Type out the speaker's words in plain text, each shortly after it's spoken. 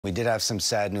We did have some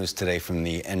sad news today from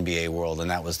the NBA world,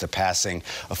 and that was the passing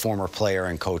of former player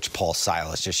and coach Paul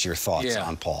Silas. Just your thoughts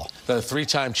on Paul. The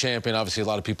three-time champion, obviously a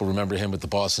lot of people remember him with the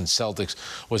Boston Celtics,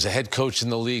 was a head coach in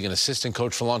the league, an assistant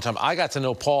coach for a long time. I got to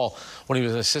know Paul when he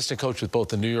was an assistant coach with both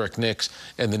the New York Knicks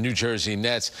and the New Jersey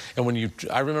Nets. And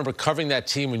I remember covering that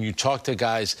team when you talk to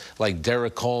guys like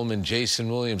Derek Coleman,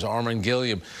 Jason Williams, Armand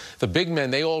Gilliam, the big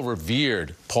men, they all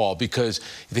revered Paul because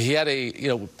he had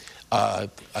a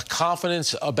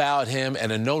confidence about him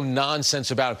and a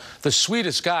no-nonsense about him. The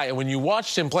sweetest guy. And when you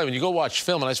watched him play, when you go watch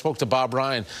film, and I spoke to Bob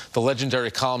Ryan, the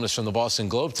legendary columnist from the Boston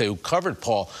Globe today, who covered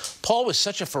Paul. Paul was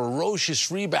such a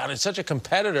ferocious rebounder and such a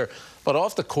competitor. But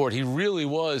off the court, he really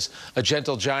was a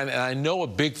gentle giant. And I know a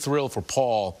big thrill for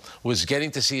Paul was getting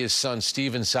to see his son,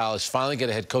 Silas, finally get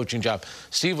a head coaching job.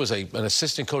 Steve was an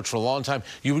assistant coach for a long time.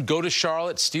 You would go to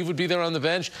Charlotte, Steve would be there on the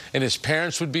bench, and his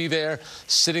parents would be there,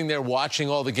 sitting there watching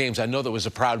all the games. I know that was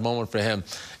a proud moment for him.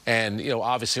 And,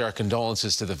 obviously our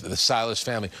condolences to the Silas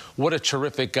family. What a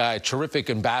terrific guy,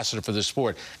 terrific ambassador for the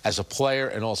sport as a player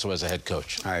and also as a head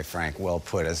coach. All right, Frank, well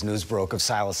put. As news broke of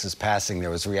Silas's passing,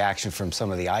 there was reaction from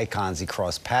some of the icons he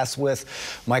crossed paths with.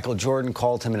 Michael Jordan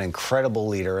called him an incredible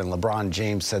leader, and LeBron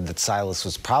James said that Silas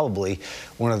was probably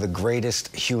one of the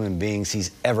greatest human beings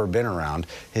he's ever been around.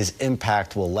 His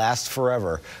impact will last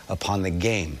forever upon the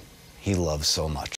game he loves so much.